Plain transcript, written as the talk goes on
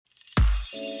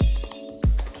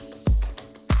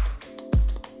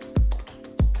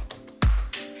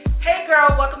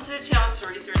the channel,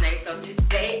 Teresa Rene. So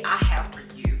today I have for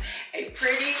you a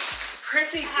pretty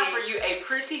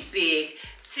big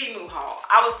Temu haul.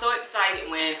 I was so excited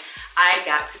when I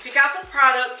got to pick out some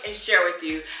products and share with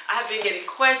you. I have been getting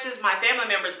questions. My family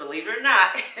members, believe it or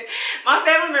not, my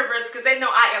family members, because they know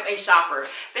I am a shopper,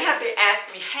 they have been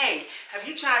asking me, hey, have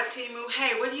you tried Temu?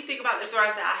 Hey, what do you think about this store?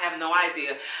 I said, I have no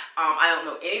idea. I don't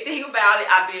know anything about it.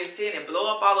 I've been seeing it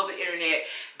blow up all over the internet,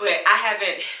 but I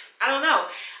don't know.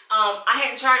 I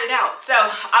hadn't tried it out. So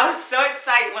I was so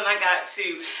excited when I got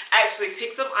to actually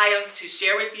pick some items to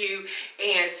share with you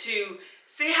and to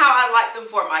see how I like them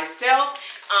for myself.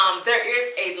 There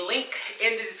is a link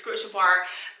in the description bar,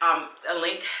 a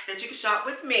link that you can shop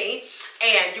with me,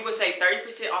 and you will save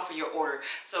 30% off of your order.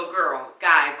 So girl,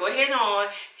 guy, go ahead on,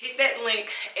 hit that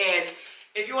link, and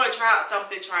if you want to try out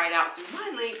something, try it out through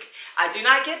my link. I do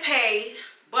not get paid,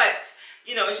 but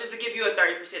you know, it's just to give you a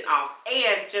 30% off.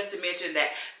 And just to mention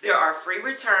that there are free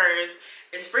returns,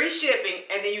 it's free shipping,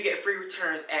 and then you get free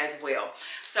returns as well.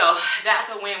 So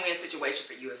that's a win-win situation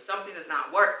for you. If something does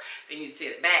not work, then you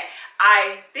send it back.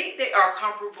 I think they are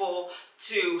comparable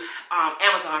to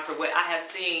Amazon for what I have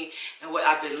seen and what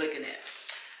I've been looking at.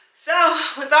 So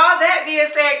with all that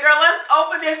being said, girl, let's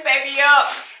open this baby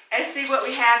up and see what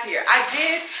we have here. I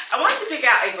wanted to pick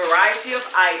out a variety of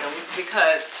items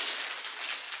because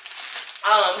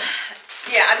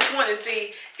yeah, I just wanted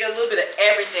to get a little bit of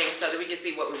everything so that we can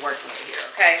see what we're working with here,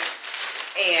 okay?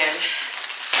 And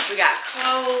we got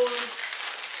clothes,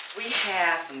 we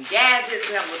have some gadgets,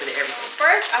 we have a little bit of everything.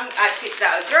 First, I picked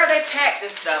out, girl, they packed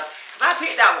this stuff, because I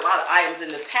picked out a lot of items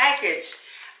in the package.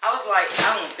 I was like,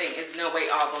 I don't think there's no way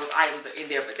all those items are in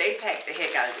there, but they packed the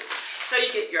heck out of this. So you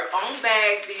get your own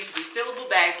bag, these resealable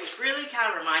bags, which really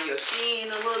kind of remind you of Shein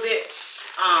a little bit,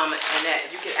 and that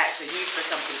you can actually use for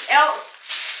something else.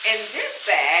 In this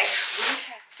bag,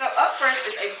 so up front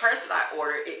is a purse that I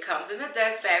ordered. It comes in a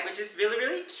dust bag, which is really,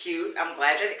 really cute. I'm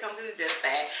glad that it comes in a dust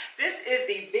bag. This is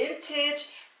the vintage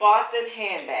Boston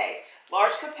handbag.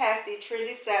 Large capacity,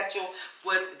 trendy satchel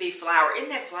with the flower. Isn't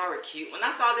that flower cute? When I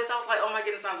saw this, I was like, oh my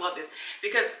goodness, I love this.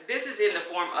 Because this is in the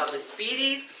form of the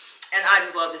Speedies. And I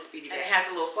just love the Speedy bag. It has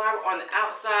a little flower on the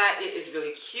outside. It is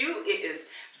really cute. It is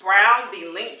brown. The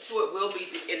link to it will be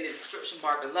in the description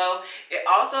bar below. It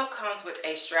also comes with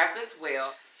a strap as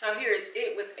well. So here is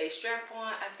it with a strap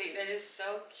on. I think that is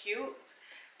so cute.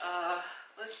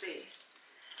 Let's see.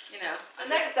 You know. So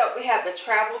next up we have the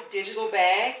travel digital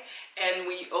bag, and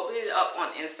when you open it up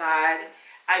on inside,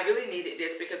 I really needed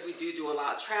this because we do a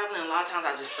lot of traveling. A lot of times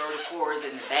I just throw the cords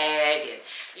in the bag and,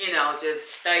 you know,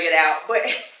 just thug it out. But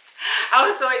I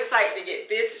was so excited to get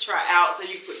this to try out. So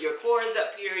you can put your cords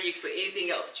up here. You can put anything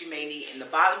else that you may need in the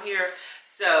bottom here.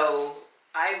 So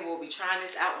I will be trying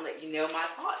this out and let you know my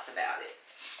thoughts about it.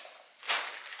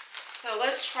 So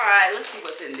let's see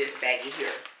what's in this baggie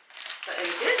here. So in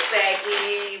this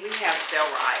baggie, we have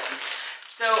several items.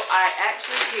 So I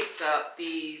actually picked up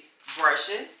these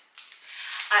brushes.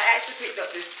 I actually picked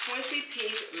up this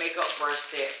 20-piece makeup brush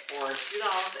set for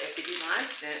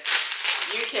 $2.59.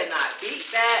 You cannot beat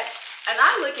that. And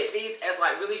I look at these as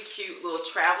like really cute little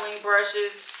traveling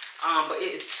brushes, but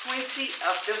it is 20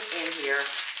 of them in here.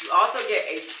 You also get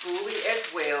a spoolie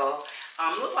as well.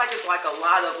 Looks like it's like a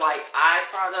lot of like eye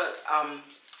product.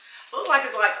 Looks like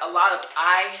it's like a lot of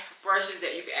eye brushes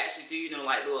that you can actually do, you know,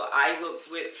 like little eye looks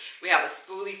with. We have a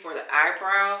spoolie for the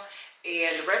eyebrow,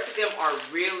 and the rest of them are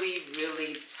really,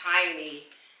 really tiny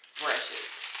brushes.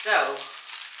 So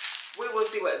we will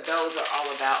see what those are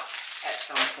all about at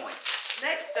some point.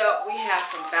 Next up, we have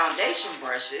some foundation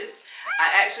brushes.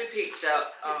 I actually picked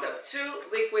up 2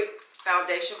 liquid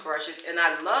foundation brushes, and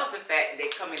I love the fact that they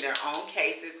come in their own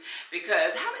cases,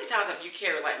 because how many times have you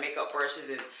carried like makeup brushes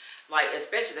and like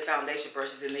especially the foundation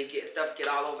brushes and they get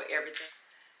all over everything?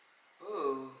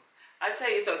 Ooh, I tell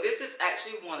you, so this is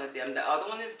actually one of them. The other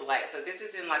one is black, so this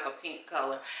is in like a pink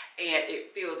color, and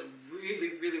it feels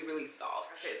really, really, really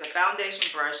soft. It's a foundation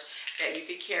brush that you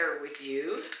could carry with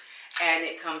you, and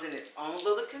it comes in its own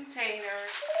little container.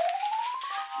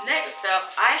 Next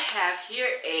up, I have here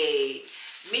a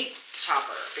meat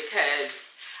chopper because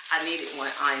I needed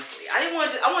one, honestly. I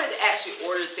wanted to actually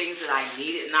order things that I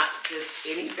needed, not just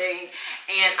anything.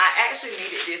 And I actually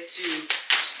needed this to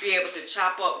be able to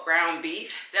chop up ground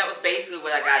beef. That was basically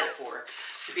what I got it for,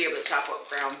 to be able to chop up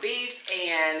ground beef.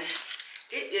 And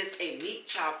it is a meat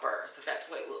chopper. So that's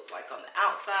what it looks like on the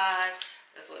outside.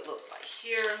 That's what it looks like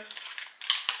here.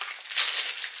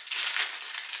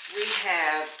 We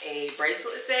have a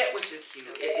bracelet set, which is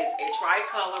cute. It is a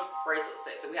tricolor bracelet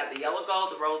set. So we have the yellow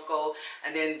gold, the rose gold,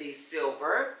 and then the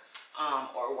silver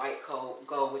or white gold,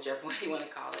 whichever one you want to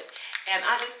call it. And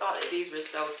I just thought that these were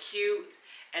so cute.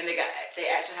 And they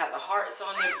actually have the hearts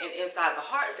on them, and inside the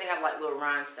hearts they have like little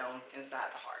rhinestones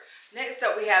inside the heart. Next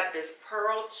up we have this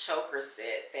pearl choker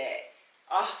set that,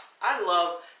 oh, I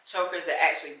love chokers that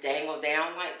actually dangle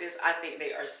down like this. I think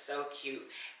they are so cute.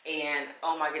 And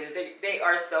oh my goodness, they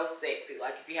are so sexy.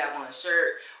 Like if you have on a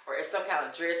shirt or it's some kind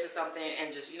of dress or something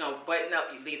and just, you know, button up,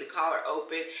 you leave the collar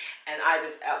open. And I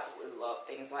just absolutely love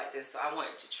things like this. So I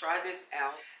wanted to try this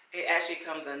out. It actually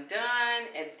comes undone.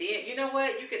 And then, you know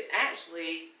what? You can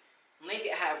actually link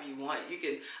it however you want. You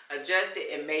can adjust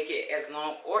it and make it as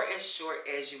long or as short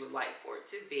as you would like for it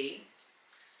to be.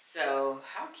 So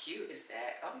how cute is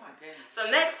that? Oh my goodness. So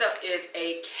next up is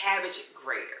a cabbage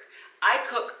grater. I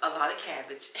cook a lot of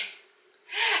cabbage.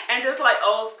 And just like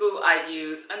old school, I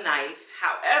use a knife.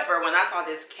 However, when I saw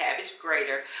this cabbage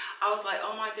grater, I was like,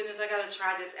 oh my goodness, I gotta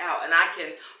try this out. And I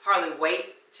can hardly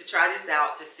wait to try this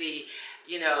out to see,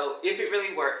 you know, if it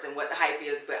really works and what the hype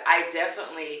is. But I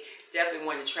definitely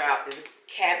want to try out this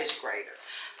cabbage grater.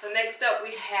 So next up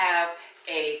we have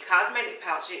a cosmetic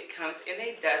pouch. It comes in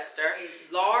a duster,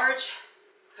 a large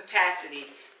capacity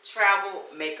travel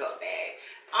makeup bag.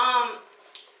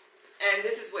 And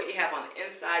this is what you have on the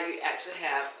inside. You actually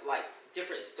have like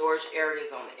different storage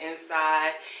areas on the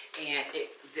inside, and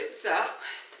it zips up.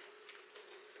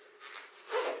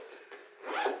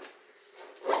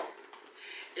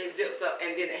 It zips up,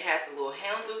 and then it has a little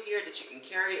handle here that you can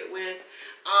carry it with.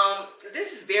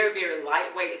 This is very, very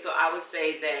lightweight, so I would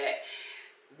say that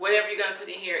whatever you're gonna put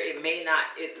in here, it may not,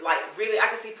 like really, I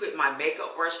can see putting my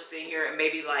makeup brushes in here and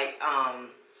maybe like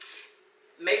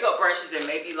makeup brushes and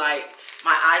maybe like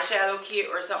my eyeshadow kit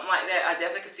or something like that. I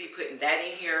definitely could see putting that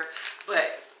in here,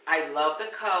 but I love the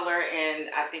color and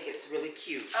I think it's really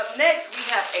cute. Up next, we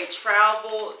have a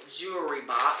travel jewelry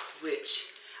box,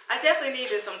 which I definitely need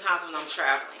this sometimes when I'm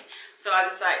traveling. So I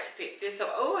decided to pick this up.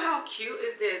 Oh, how cute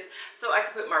is this? So I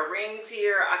could put my rings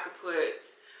here. I could put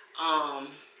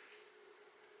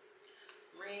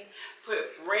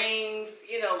rings,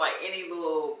 you know, like any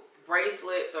little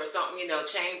bracelets or something, you know,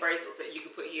 chain bracelets that you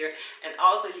could put here. And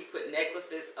also you could put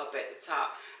necklaces up at the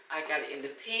top. I got it in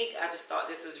the pink. I just thought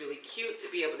this was really cute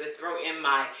to be able to throw in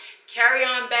my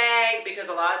carry-on bag, because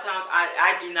a lot of times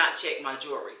I do not check my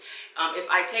jewelry. If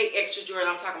I take extra jewelry,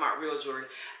 and I'm talking about real jewelry,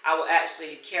 I will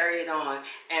actually carry it on.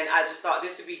 And I just thought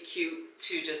this would be cute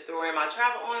to just throw in my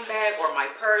travel-on bag or my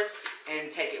purse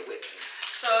and take it with me.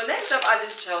 So next up, I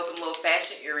just chose some little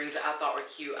fashion earrings that I thought were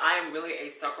cute. I am really a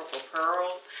sucker for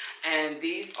pearls, and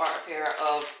these are a pair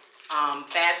of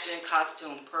fashion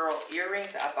costume pearl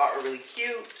earrings that I thought were really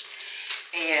cute.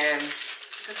 And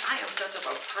because I am such a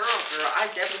pearl girl, I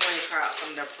definitely want to try out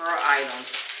some of the pearl items.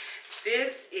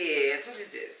 This is, what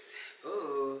is this?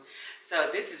 Ooh, so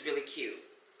this is really cute.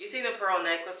 You see the pearl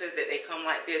necklaces that they come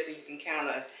like this, and you can kind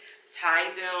of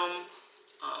tie them.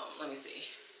 Let me see.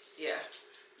 Yeah.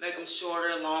 Make them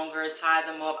shorter, longer, tie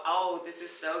them up. Oh, this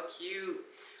is so cute.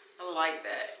 I like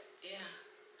that. Yeah.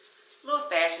 A little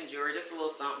fashion jewelry, just a little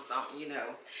something, something, you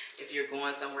know, if you're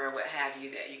going somewhere, what have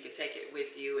you, that you can take it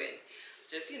with you, and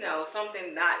just, you know,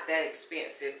 something not that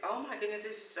expensive. Oh my goodness,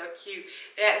 this is so cute.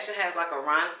 It actually has like a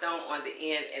rhinestone on the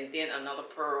end and then another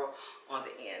pearl on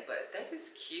the end, but that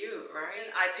is cute,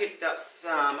 right? I picked up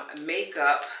some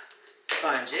makeup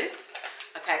sponges,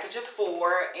 a package of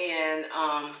 4, and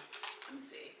let me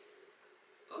see.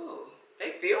 Oh, they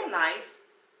feel nice.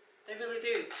 They really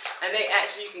do. And they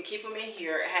actually, you can keep them in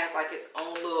here. It has like its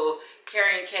own little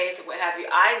carrying case or what have you.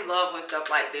 I love when stuff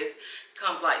like this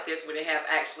comes like this, where they have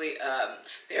actually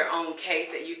their own case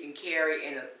that you can carry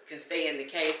and can stay in the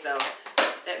case. So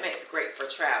that makes it great for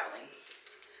traveling.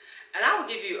 And I will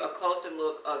give you a closer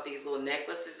look of these little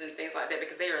necklaces and things like that,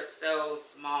 because they are so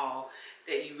small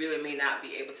that you really may not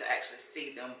be able to actually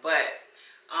see them. But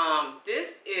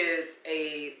this is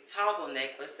a toggle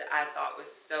necklace that I thought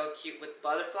was so cute with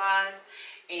butterflies,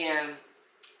 and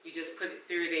you just put it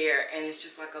through there and it's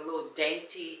just like a little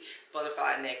dainty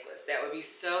butterfly necklace. That would be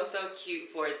so, so cute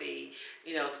for the,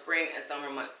 you know, spring and summer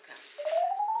months coming.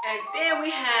 And then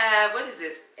we have, what is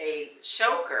this? A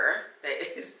choker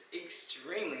that is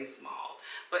extremely small,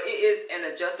 but it is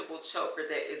an adjustable choker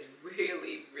that is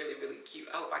really, really, really cute.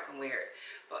 I hope I can wear it.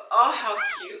 But oh, how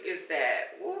cute is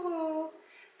that? Woo!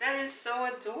 That is so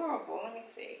adorable. Let me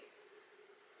see.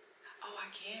 Oh, I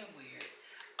can wear it.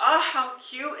 Oh, how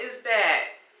cute is that?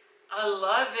 I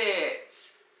love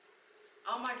it.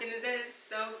 Oh my goodness, that is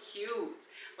so cute.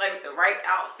 Like with the right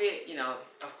outfit, you know,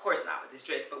 of course not with this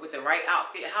dress, but with the right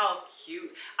outfit, how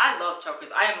cute. I love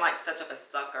chokers. I am like such of a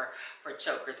sucker for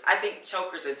chokers. I think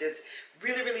chokers are just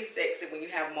really, really sexy when you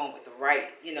have them on with the right,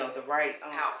 you know, the right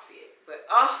outfit. But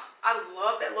oh, I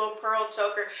love that little pearl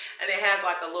choker. And it has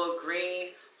like a little green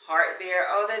heart there.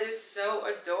 Oh, that is so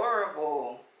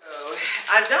adorable. Oh,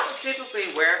 I don't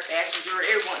typically wear fashion jewelry.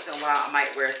 Every once in a while I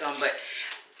might wear some, but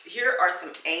here are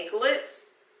some anklets,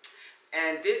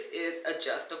 and this is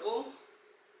adjustable.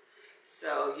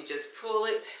 So you just pull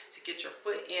it to get your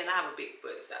foot in. I have a big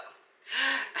foot, so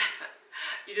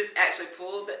you just actually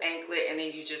pull the anklet and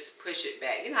then you just push it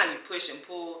back. You know how you push and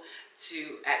pull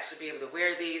to actually be able to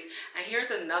wear these. And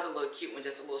here's another little cute one,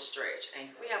 just a little stretch. And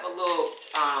we have a little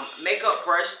makeup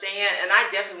brush stand, and I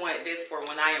definitely wanted this for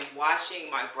when I am washing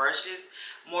my brushes,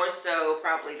 more so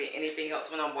probably than anything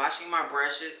else when I'm washing my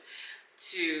brushes,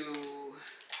 to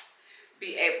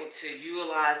be able to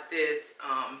utilize this,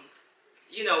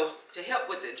 you know, to help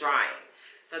with the drying.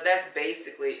 So that's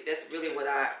really what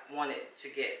I wanted to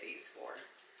get these for.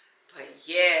 But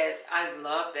yes, I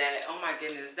love that. Oh my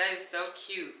goodness, that is so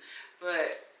cute.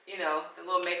 But you know, the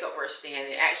little makeup brush stand,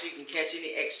 and actually you can catch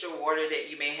any extra water that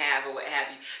you may have or what have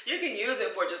you. You can use it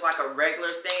for just like a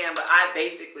regular stand, but I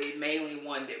basically mainly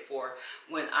wanted it for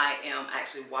when I am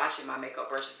actually washing my makeup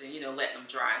brushes and, you know, letting them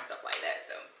dry and stuff like that.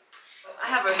 So I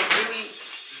have a really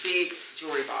big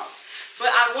jewelry box, but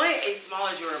I wanted a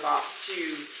smaller jewelry box to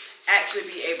actually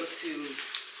be able to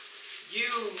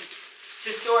use to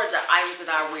store the items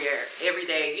that I wear every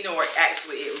day, you know, or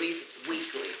actually at least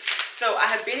weekly. So I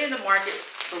have been in the market,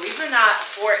 believe it or not,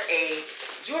 for a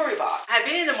jewelry box. I have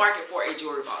been in the market for a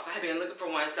jewelry box. I have been looking for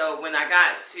one. So when I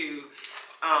got to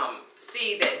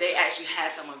see that they actually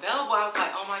had some available, I was like,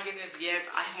 oh my goodness, yes,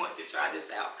 I want to try this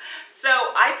out. So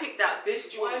I picked out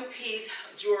this one-piece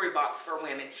jewelry box for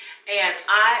women, and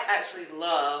I actually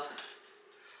love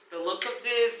the look of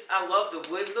this. I love the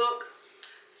wood look.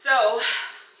 So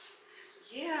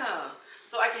yeah,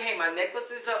 so I can hang my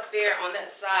necklaces up there on that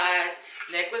side,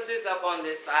 necklaces up on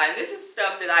this side. And this is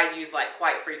stuff that I use like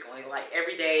quite frequently, like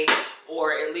every day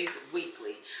or at least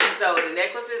weekly. So the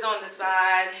necklaces on the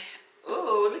side.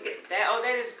 Ooh, look at that. Oh,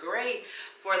 that is great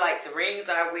for like the rings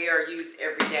I wear or use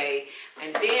every day.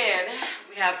 And then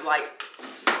we have like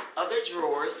other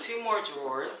drawers, 2 more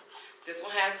drawers. This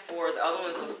one has 4, the other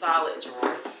one is a solid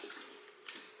drawer.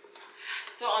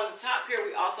 So on the top here,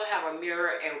 we also have a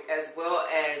mirror, and as well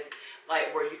as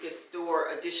like where you can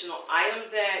store additional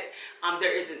items at.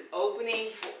 There is an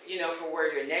opening for, you know, for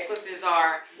where your necklaces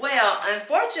are. Well,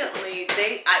 unfortunately,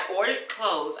 I ordered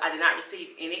clothes. I did not receive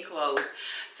any clothes.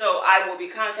 So I will be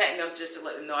contacting them just to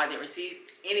let them know I didn't receive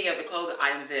any of the clothing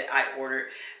items that I ordered,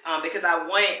 because I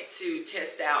wanted to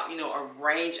test out, you know, a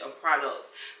range of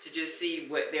products to just see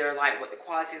what they're like, what the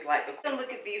quality is like. But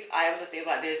look at these items and things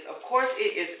like this. Of course,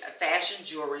 it is fashion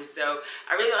jewelry, so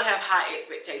I really don't have high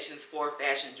expectations for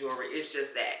fashion jewelry. It's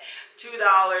just that $2,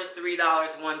 $3,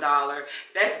 $1.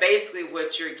 That's basically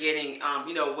what you're getting.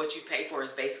 You know, what you pay for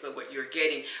is basically what you're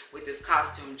getting with this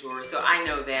costume jewelry. So I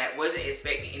know that. Wasn't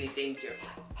expecting anything different.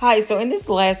 Hi, so in this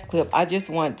last clip, I just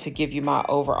want to give you my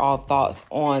overall thoughts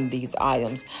on these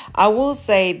items. I will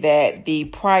say that the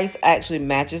price actually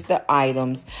matches the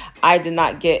items. I did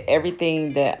not get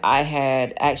everything that I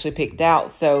had actually picked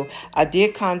out, so I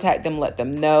did contact them, let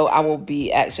them know. I will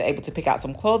be actually able to pick out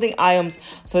some clothing items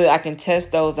so that I can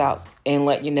test those out and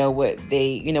let you know what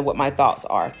what my thoughts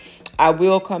are. I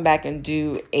will come back and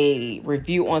do a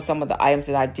review on some of the items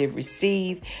that I did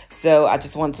receive. So I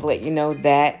just wanted to let you know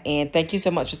that. And thank you so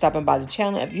much for stopping by the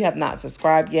channel. If you have not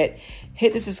subscribed yet,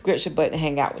 hit the subscription button,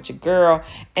 hang out with your girl,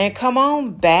 and come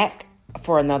on back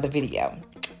for another video.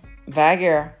 Bye,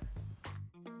 girl.